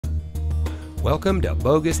Welcome to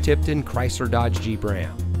Boggus Tipton Chrysler Dodge Jeep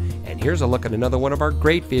Ram. And here's a look at another one of our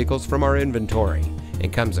great vehicles from our inventory.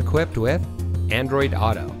 It comes equipped with Android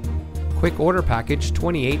Auto, Quick Order Package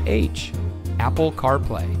 28H, Apple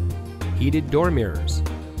CarPlay, heated door mirrors,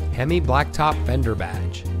 Hemi Blacktop fender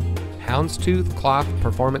badge, houndstooth cloth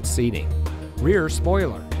performance seating, rear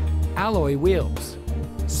spoiler, alloy wheels,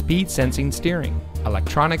 speed sensing steering,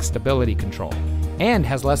 electronic stability control, and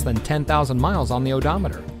has less than 10,000 miles on the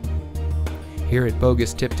odometer. Here at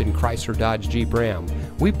Boggus Tipton Chrysler Dodge Jeep Ram,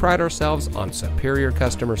 we pride ourselves on superior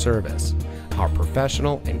customer service. Our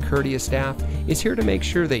professional and courteous staff is here to make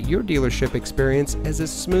sure that your dealership experience is as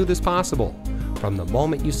smooth as possible, from the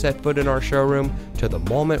moment you set foot in our showroom to the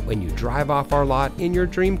moment when you drive off our lot in your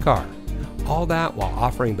dream car. All that while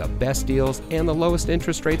offering the best deals and the lowest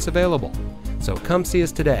interest rates available. So come see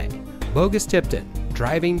us today. Boggus Tipton,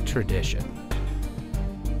 driving tradition.